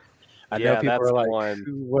is. Ooh. I know people are like, one.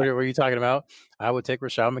 What are you talking about? I would take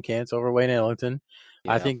Rashad McCants over Wayne Ellington.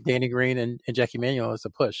 Yeah. I think Danny Green and Jackie Manuel is a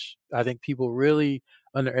push. I think people really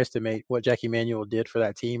underestimate what Jackie Manuel did for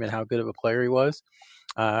that team and how good of a player he was.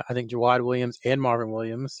 I think Jawad Williams and Marvin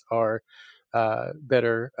Williams are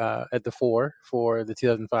better at the 4 for the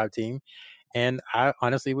 2005 team. And I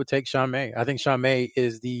honestly would take Sean May. I think Sean May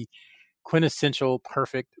is the quintessential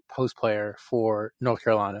perfect post player for North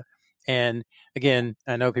Carolina. And again,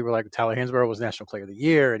 I know people are like Tyler Hansborough was National Player of the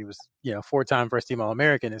Year and he was, 4-time first team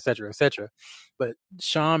All-American, et cetera, et cetera. But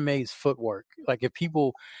Sean May's footwork, like if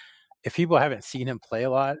people haven't seen him play a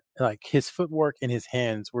lot, like his footwork and his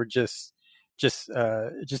hands were just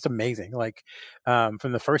amazing. Like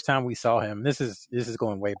from the first time we saw him, this is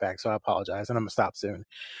going way back, so I apologize, and I'm gonna stop soon.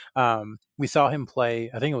 We saw him play,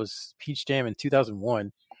 I think it was Peach Jam in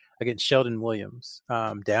 2001 against Sheldon Williams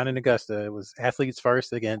down in Augusta. It was athletes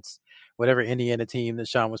first against whatever Indiana team that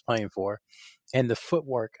Sean was playing for. And the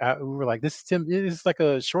footwork, we were like, this is like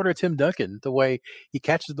a shorter Tim Duncan, the way he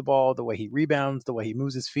catches the ball, the way he rebounds, the way he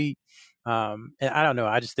moves his feet. And I don't know.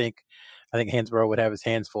 I think Hansborough would have his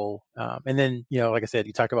hands full. And then, like I said,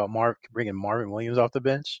 you talked about bringing Marvin Williams off the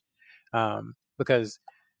bench because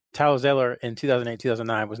Tyler Zeller in 2008,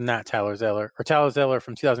 2009 was not Tyler Zeller, or Tyler Zeller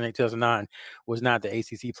from 2008, 2009 was not the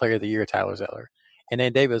ACC Player of the Year Tyler Zeller. And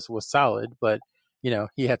then Davis was solid, but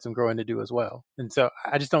he had some growing to do as well. And so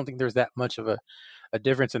I just don't think there's that much of a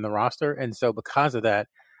difference in the roster. And so because of that,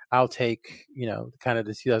 I'll take, kind of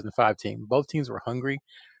the 2005 team. Both teams were hungry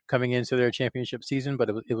coming into their championship season, but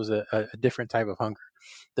it was a different type of hunger.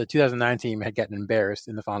 The 2009 team had gotten embarrassed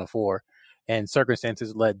in the Final Four, and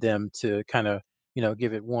circumstances led them to kind of,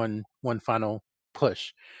 give it one final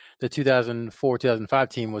push. The 2004-2005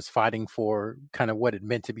 team was fighting for kind of what it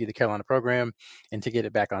meant to be the Carolina program and to get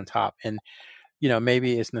it back on top. And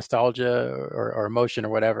maybe it's nostalgia or emotion or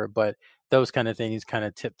whatever, but those kind of things kind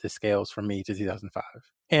of tipped the scales for me to 2005.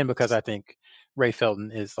 And because I think Ray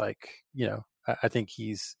Felton is like, I think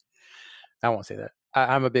I won't say that.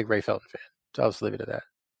 I'm a big Ray Felton fan, so I'll just leave it at that.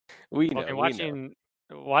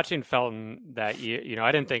 Watching Felton that year,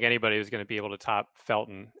 I didn't think anybody was going to be able to top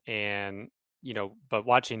Felton, and but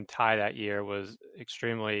watching Ty that year was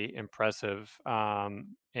extremely impressive.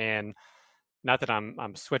 And not that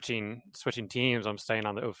I'm switching teams, I'm staying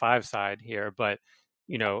on the 05 side here, but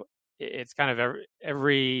it's kind of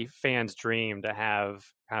every fan's dream to have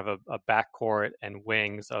a backcourt and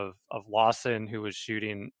wings of Lawson, who was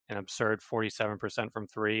shooting an absurd 47% from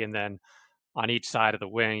 3, and then on each side of the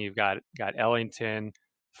wing you've got Ellington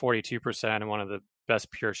 42% and one of the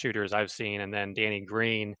best pure shooters I've seen, and then Danny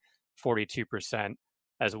Green 42%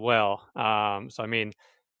 as well. So I mean,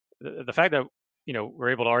 the fact that we're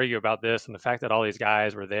able to argue about this, and the fact that all these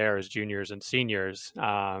guys were there as juniors and seniors,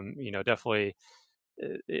 definitely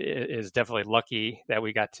is definitely lucky that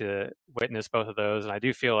we got to witness both of those. And I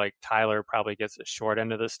do feel like Tyler probably gets a short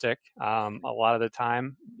end of the stick a lot of the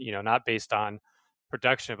time, not based on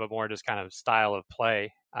production, but more just kind of style of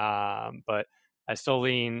play. But I still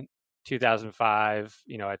lean 2005.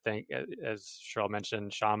 I think, as Sherrell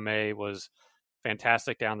mentioned, Sean May was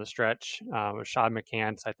fantastic down the stretch. Rashad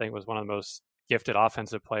McCants, I think, was one of the most gifted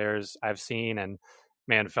offensive players I've seen. And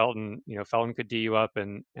man, Felton could D you up,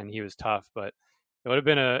 and he was tough, but it would have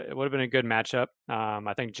been a good matchup.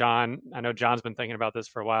 I think I know John's been thinking about this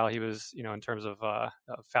for a while. He was, in terms of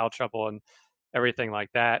foul trouble and everything like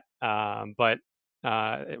that. But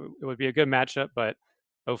it would be a good matchup, but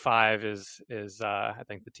 05 is I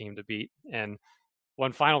think the team to beat. And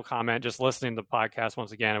one final comment, just listening to the podcast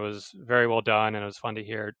once again, it was very well done, and it was fun to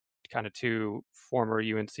hear kind of two former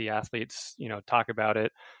UNC athletes, talk about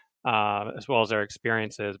it, as well as their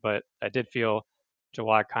experiences. But I did feel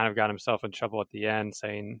Jawad kind of got himself in trouble at the end,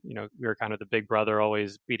 saying, we were kind of the big brother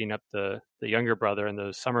always beating up the younger brother in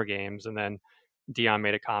those summer games. And then Dion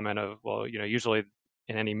made a comment of, well, usually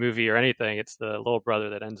in any movie or anything, it's the little brother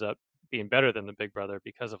that ends up being better than the big brother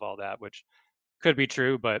because of all that, which could be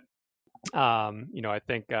true. But, I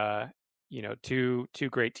think, two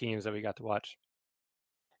great teams that we got to watch.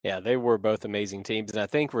 Yeah, they were both amazing teams. And I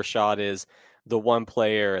think Rashad is the one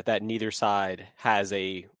player that neither side has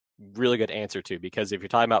a really good answer to, because if you're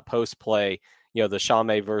talking about post play, the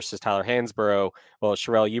Shammay versus Tyler Hansborough, well,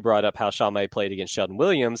 Sherrell, you brought up how Shammay played against Sheldon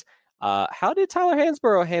Williams. How did Tyler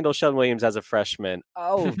Hansborough handle Sheldon Williams as a freshman?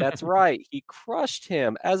 Oh, that's right. He crushed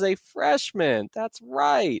him as a freshman. That's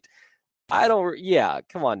right.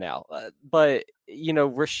 Come on now. But,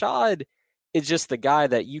 Rashad is just the guy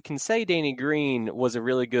that you can say Danny Green was a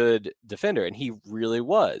really good defender, and he really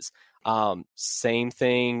was. Same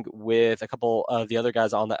thing with a couple of the other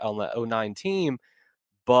guys on the 09 team,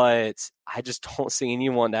 but I just don't see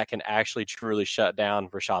anyone that can actually truly shut down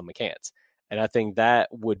Rashad McCants. And I think that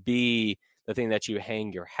would be the thing that you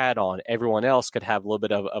hang your hat on. Everyone else could have a little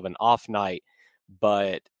bit of an off night,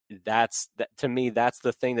 but to me, that's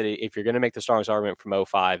the thing that if you're going to make the strongest argument from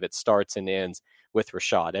 05, it starts and ends with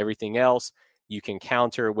Rashad. Everything else you can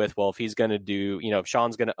counter with, well, if he's going to do, if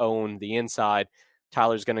Sean's going to own the inside,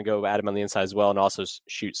 Tyler's going to go at him on the inside as well and also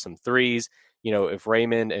shoot some threes. If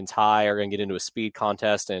Raymond and Ty are going to get into a speed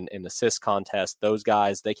contest and an assist contest, those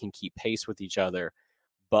guys, they can keep pace with each other.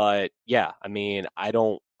 But yeah,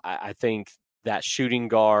 I think that shooting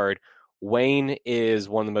guard, Wayne is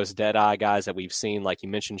one of the most dead-eye guys that we've seen, like you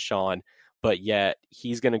mentioned, Sean, but yet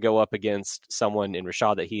he's going to go up against someone in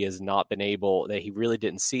Rashad that he has not been able, that he really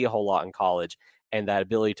didn't see a whole lot in college, and that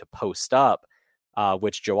ability to post up,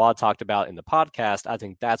 which Jawad talked about in the podcast. I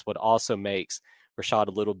think that's what also makes Rashad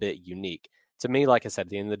a little bit unique. To me, like I said, at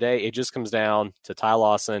the end of the day, it just comes down to Ty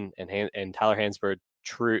Lawson and Tyler Hansborough,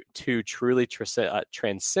 two truly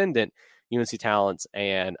transcendent UNC talents,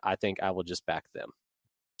 and I think I will just back them.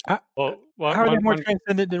 How are they more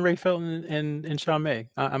transcendent than Ray Felton and Sean May?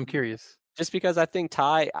 I'm curious. Just because I think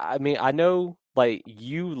Ty, I know like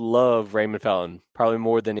you love Raymond Felton probably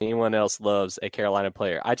more than anyone else loves a Carolina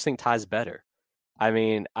player. I just think Ty's better. I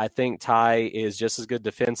think Ty is just as good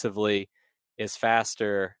defensively, is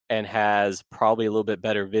faster, and has probably a little bit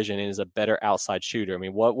better vision and is a better outside shooter.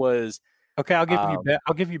 What was... Okay, I'll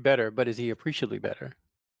give you better, but is he appreciably better?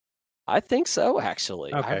 I think so,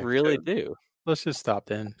 actually. Okay, I really do. Let's just stop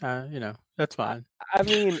then. That's fine.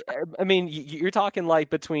 You're talking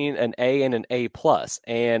like between an A and an A plus,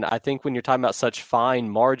 and I think when you're talking about such fine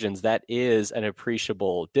margins, that is an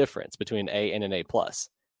appreciable difference between an A and an A plus.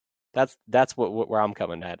 That's where I'm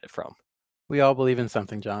coming at it from. We all believe in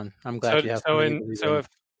something, John. I'm glad you have. So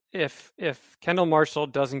if Kendall Marshall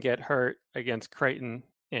doesn't get hurt against Creighton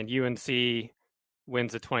and UNC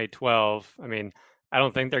wins the 2012, I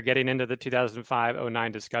don't think they're getting into the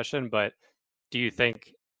 2005-09 discussion, but do you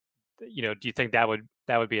think that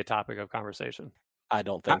would be a topic of conversation? I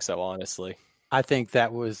don't think so, honestly. I think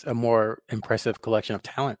that was a more impressive collection of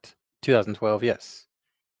talent. 2012, yes.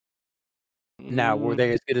 Now, were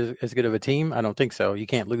they as good of a team? I don't think so. You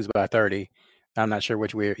can't lose by 30. I'm not sure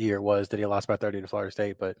which year it was that he lost by 30 to Florida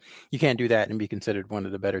State, but you can't do that and be considered one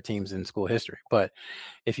of the better teams in school history. But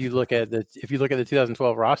if you look at the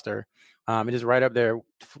 2012 roster, it is right up there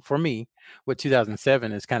for me with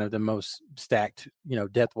 2007 is kind of the most stacked,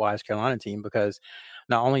 depth-wise Carolina team, because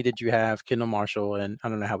not only did you have Kendall Marshall, and I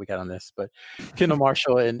don't know how we got on this, but Kendall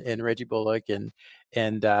Marshall and Reggie Bullock and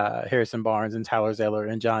Harrison Barnes and Tyler Zeller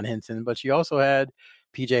and John Henson, but you also had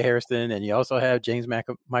PJ Hairston, and you also have James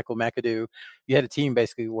Michael McAdoo. You had a team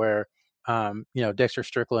basically where, Dexter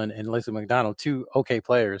Strickland and Leslie McDonald, two okay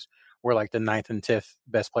players, were like the 9th and 10th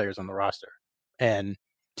best players on the roster. And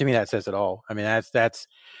to me, that says it all. That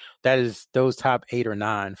is those top 8 or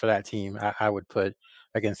 9 for that team. I would put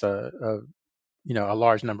against a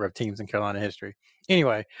large number of teams in Carolina history.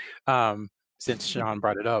 Anyway, since Sean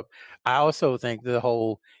brought it up, I also think the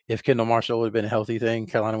whole if Kendall Marshall would have been a healthy thing,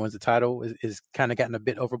 Carolina wins the title is kind of gotten a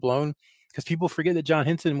bit overblown, because people forget that John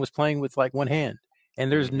Henson was playing with like one hand,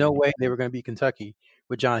 and there's no way they were going to beat Kentucky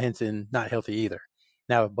with John Henson not healthy either.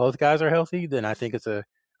 Now, if both guys are healthy, then I think it's a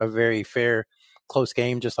very fair, close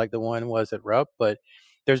game, just like the one was at Rupp, but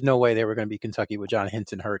there's no way they were going to beat Kentucky with John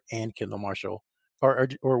Henson hurt and Kendall Marshall, or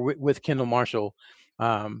with Kendall Marshall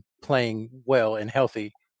playing well and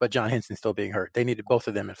healthy, but John Henson still being hurt. They needed both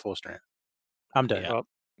of them at full strength. I'm done. Yeah.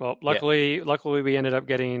 Well, luckily we ended up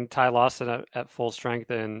getting Ty Lawson at full strength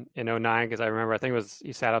in 09, because I remember, I think it was,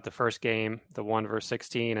 he sat out the first game, the 1 versus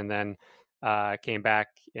 16, and then came back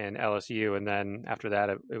in LSU, and then after that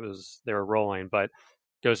it was, they were rolling. But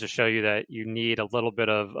goes to show you that you need a little bit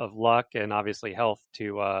of luck and obviously health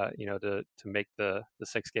to to make the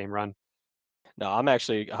 6-game run. No, I'm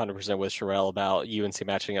actually 100% with Sherrell about UNC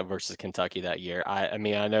matching up versus Kentucky that year. I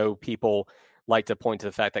mean, I know people like to point to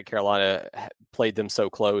the fact that Carolina played them so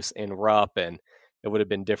close in Rupp, and it would have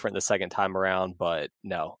been different the second time around. But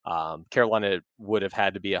no, Carolina would have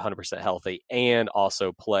had to be 100% healthy and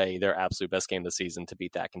also play their absolute best game of the season to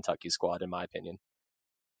beat that Kentucky squad, in my opinion.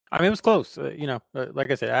 I mean, it was close.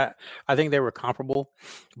 Like I said, I think they were comparable,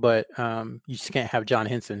 but you just can't have John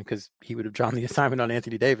Henson, because he would have drawn the assignment on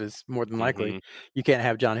Anthony Davis more than likely. You can't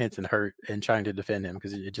have John Henson hurt and trying to defend him,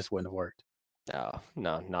 because it just wouldn't have worked. No,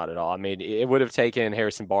 not at all. I mean, it would have taken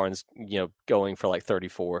Harrison Barnes, going for like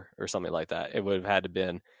 34 or something like that. It would have had to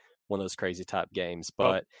been one of those crazy type games.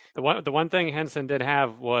 But the one thing Henson did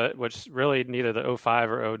have, which really neither the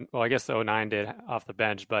 05 or I guess the 09 did off the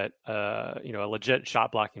bench, but a legit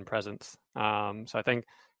shot blocking presence. So I think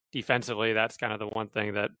defensively, that's kind of the one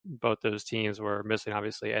thing that both those teams were missing.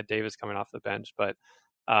 Obviously, Ed Davis coming off the bench, but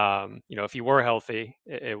if he were healthy,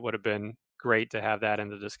 it would have been great to have that in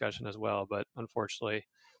the discussion as well. But unfortunately,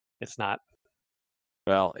 it's not.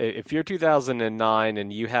 Well, if you're 2009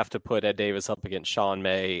 and you have to put Ed Davis up against Sean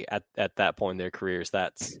May at that point in their careers,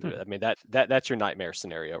 that's that's your nightmare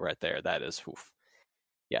scenario right there. That is, oof.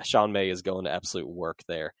 Yeah, Sean May is going to absolute work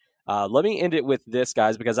there. Let me end it with this,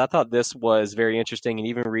 guys, because I thought this was very interesting, and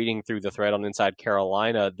even reading through the thread on Inside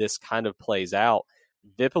Carolina, this kind of plays out.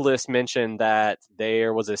 Vipolis mentioned that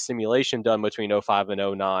there was a simulation done between 05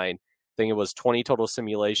 and 09. I think it was 20 total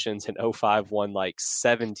simulations, and 05 won like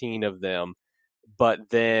 17 of them. But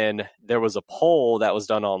then there was a poll that was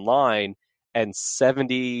done online, and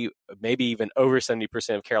 70, maybe even over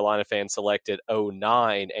 70% of Carolina fans selected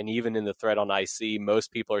 09. And even in the thread on IC,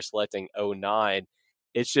 most people are selecting 09.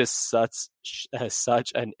 It's just such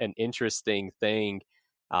an interesting thing.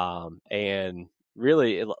 And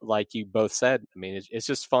really, like you both said, I mean, it's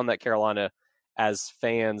just fun that Carolina, as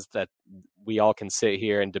fans, that we all can sit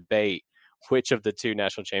here and debate which of the two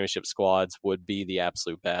national championship squads would be the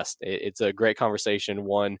absolute best. It's a great conversation,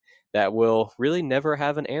 one that will really never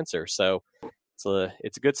have an answer. So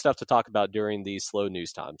it's good stuff to talk about during these slow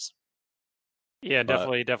news times. Yeah,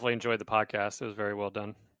 definitely enjoyed the podcast. It was very well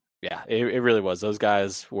done. Yeah, it really was. Those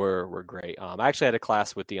guys were great. I actually had a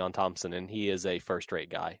class with Deion Thompson, and he is a first-rate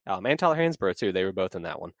guy. And Tyler Hansborough, too. They were both in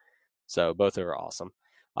that one. So both are awesome.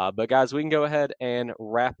 But guys, we can go ahead and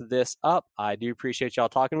wrap this up. I do appreciate y'all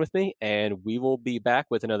talking with me, and we will be back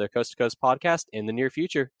with another Coast to Coast podcast in the near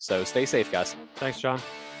future. So stay safe, guys. Thanks, John.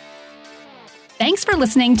 Thanks for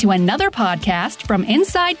listening to another podcast from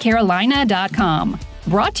InsideCarolina.com.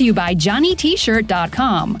 Brought to you by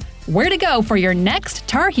JohnnyT-shirt.com. Where to go for your next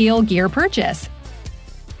Tar Heel gear purchase.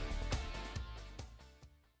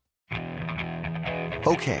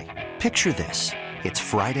 Okay, picture this. It's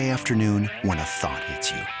Friday afternoon when a thought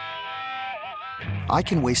hits you. I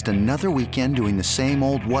can waste another weekend doing the same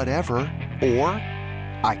old whatever, or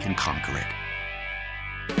I can conquer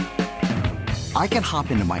it. I can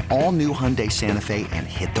hop into my all-new Hyundai Santa Fe and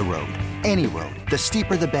hit the road. Any road. The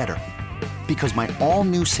steeper, the better. Because my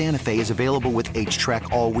all-new Santa Fe is available with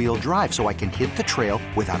H-Track all-wheel drive, so I can hit the trail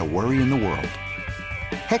without a worry in the world.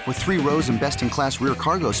 Heck, with 3 rows and best-in-class rear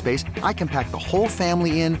cargo space, I can pack the whole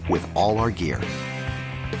family in with all our gear.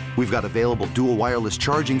 We've got available dual wireless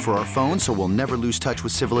charging for our phones, so we'll never lose touch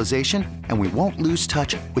with civilization, and we won't lose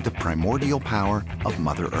touch with the primordial power of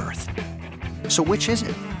Mother Earth. So which is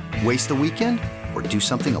it? Waste the weekend or do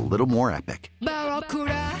something a little more epic?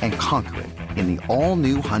 And conquer it in the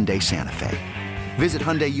all-new Hyundai Santa Fe. Visit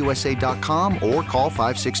HyundaiUSA.com or call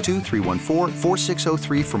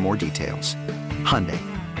 562-314-4603 for more details. Hyundai,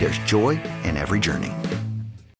 there's joy in every journey.